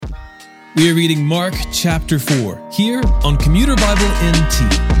We are reading Mark chapter 4 here on Commuter Bible NT.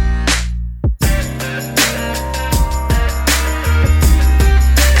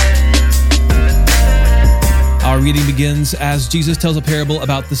 Our reading begins as Jesus tells a parable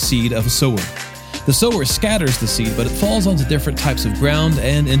about the seed of a sower. The sower scatters the seed, but it falls onto different types of ground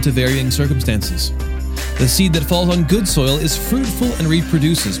and into varying circumstances. The seed that falls on good soil is fruitful and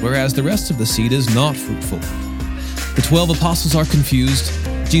reproduces, whereas the rest of the seed is not fruitful. The 12 apostles are confused.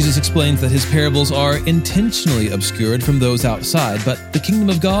 Jesus explains that his parables are intentionally obscured from those outside, but the kingdom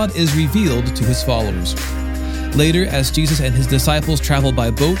of God is revealed to his followers. Later, as Jesus and his disciples travel by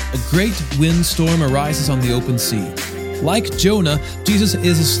boat, a great windstorm arises on the open sea. Like Jonah, Jesus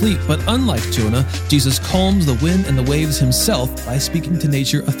is asleep, but unlike Jonah, Jesus calms the wind and the waves himself by speaking to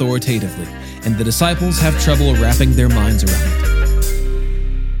nature authoritatively, and the disciples have trouble wrapping their minds around it.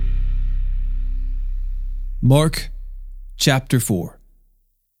 Mark chapter 4.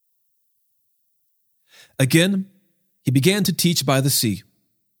 Again, he began to teach by the sea,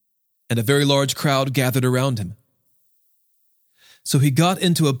 and a very large crowd gathered around him. So he got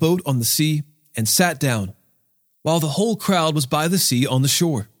into a boat on the sea and sat down, while the whole crowd was by the sea on the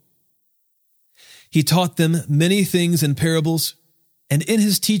shore. He taught them many things in parables, and in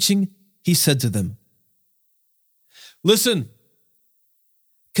his teaching he said to them, "Listen,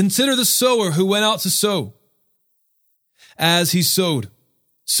 consider the sower who went out to sow. As he sowed,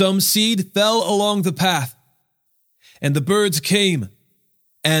 some seed fell along the path, and the birds came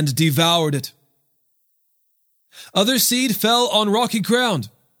and devoured it. Other seed fell on rocky ground,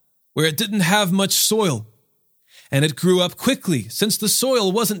 where it didn't have much soil, and it grew up quickly, since the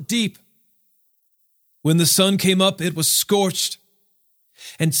soil wasn't deep. When the sun came up, it was scorched,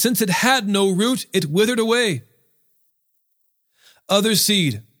 and since it had no root, it withered away. Other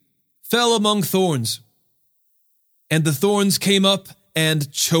seed fell among thorns, and the thorns came up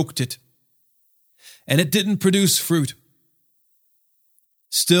and choked it, and it didn't produce fruit.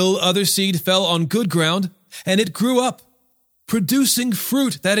 Still other seed fell on good ground, and it grew up, producing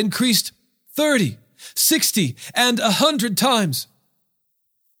fruit that increased 30, 60, and 100 times."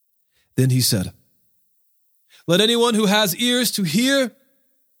 Then he said, "Let anyone who has ears to hear,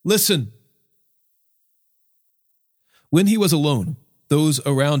 listen." When he was alone, those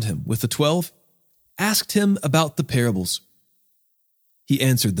around him with the 12 asked him about the parables. He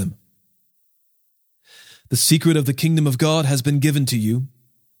answered them, "The secret of the kingdom of God has been given to you,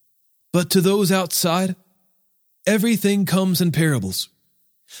 but to those outside, everything comes in parables,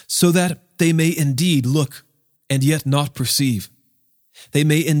 so that they may indeed look and yet not perceive. They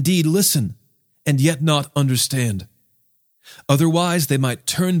may indeed listen and yet not understand. Otherwise they might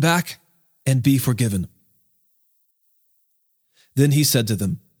turn back and be forgiven." Then he said to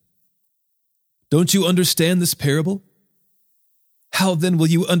them, "Don't you understand this parable? How then will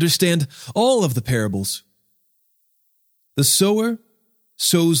you understand all of the parables? The sower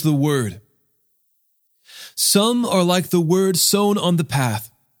sows the word. Some are like the word sown on the path.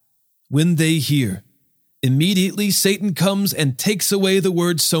 When they hear, immediately Satan comes and takes away the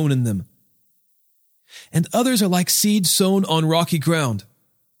word sown in them. And others are like seed sown on rocky ground.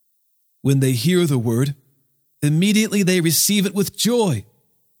 When they hear the word, immediately they receive it with joy.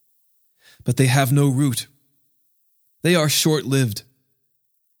 But they have no root. They are short-lived.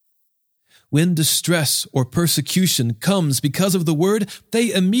 When distress or persecution comes because of the word,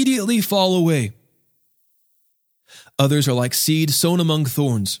 they immediately fall away. Others are like seed sown among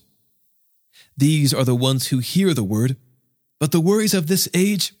thorns. These are the ones who hear the word, but the worries of this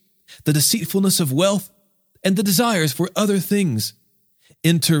age, the deceitfulness of wealth, and the desires for other things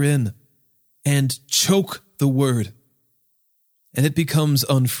enter in and choke the word, and it becomes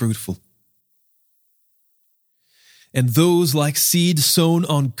unfruitful. And those like seed sown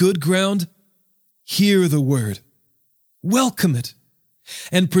on good ground hear the word, welcome it,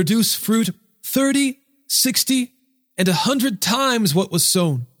 and produce fruit 30, 60, and 100 times what was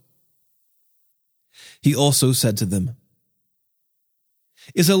sown." He also said to them,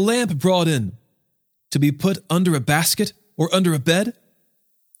 "Is a lamp brought in to be put under a basket or under a bed?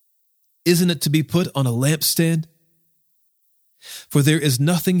 Isn't it to be put on a lampstand? For there is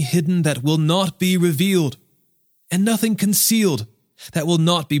nothing hidden that will not be revealed, and nothing concealed that will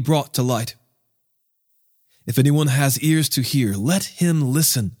not be brought to light. If anyone has ears to hear, let him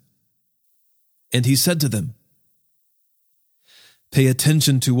listen." And he said to them, "Pay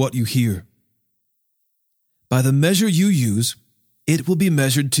attention to what you hear. By the measure you use, it will be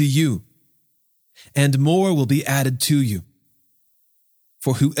measured to you, and more will be added to you.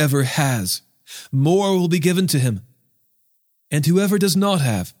 For whoever has, more will be given to him, and whoever does not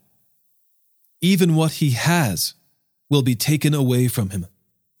have, even what he has will be taken away from him."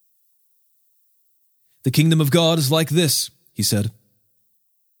 "The kingdom of God is like this," he said.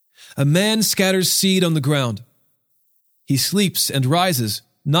 "A man scatters seed on the ground. He sleeps and rises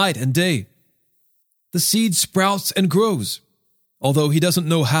night and day. The seed sprouts and grows, although he doesn't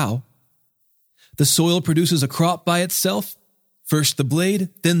know how. The soil produces a crop by itself, first the blade,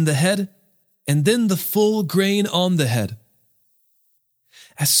 then the head, and then the full grain on the head.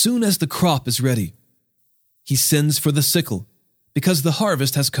 As soon as the crop is ready, he sends for the sickle, because the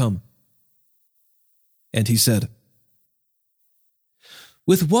harvest has come." And he said,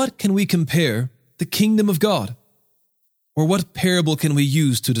 "With what can we compare the kingdom of God? Or what parable can we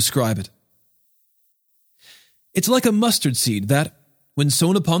use to describe it? It's like a mustard seed that, when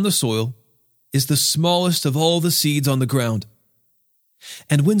sown upon the soil, is the smallest of all the seeds on the ground.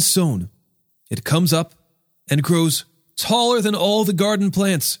 And when sown, it comes up and grows taller than all the garden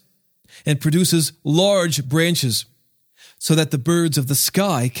plants, and produces large branches, so that the birds of the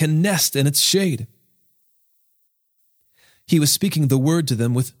sky can nest in its shade." He was speaking the word to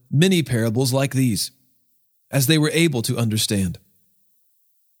them with many parables like these, as they were able to understand.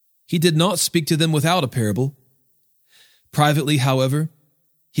 He did not speak to them without a parable. Privately, however,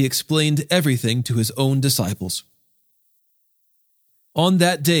 he explained everything to his own disciples. On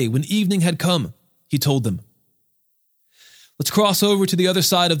that day, when evening had come, he told them, "Let's cross over to the other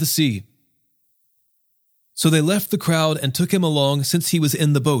side of the sea." So they left the crowd and took him along, since he was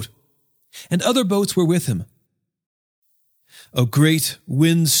in the boat, and other boats were with him. A great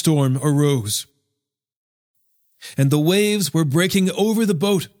windstorm arose, and the waves were breaking over the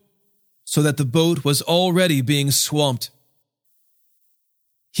boat, so that the boat was already being swamped.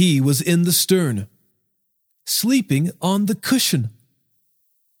 He was in the stern, sleeping on the cushion.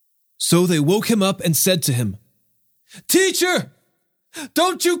 So they woke him up and said to him, "Teacher,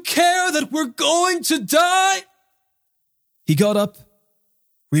 don't you care that we're going to die?" He got up,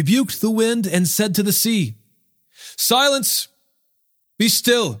 rebuked the wind, and said to the sea, "Silence, be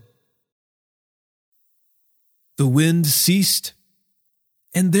still." The wind ceased,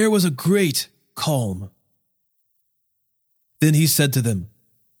 and there was a great calm. Then he said to them,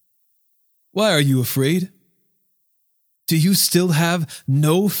 "Why are you afraid? Do you still have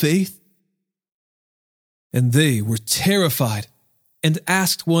no faith?" And they were terrified and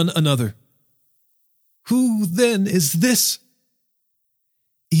asked one another, "Who then is this?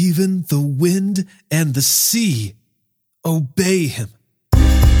 Even the wind and the sea obey him."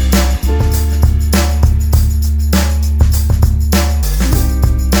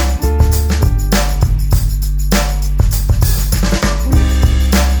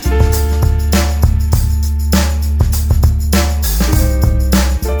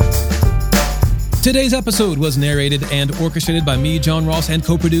 Today's episode was narrated and orchestrated by me, John Ross, and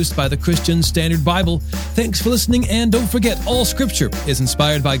co-produced by the Christian Standard Bible. Thanks for listening, and don't forget, all Scripture is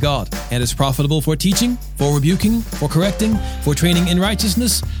inspired by God and is profitable for teaching, for rebuking, for correcting, for training in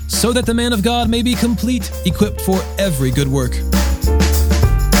righteousness, so that the man of God may be complete, equipped for every good work.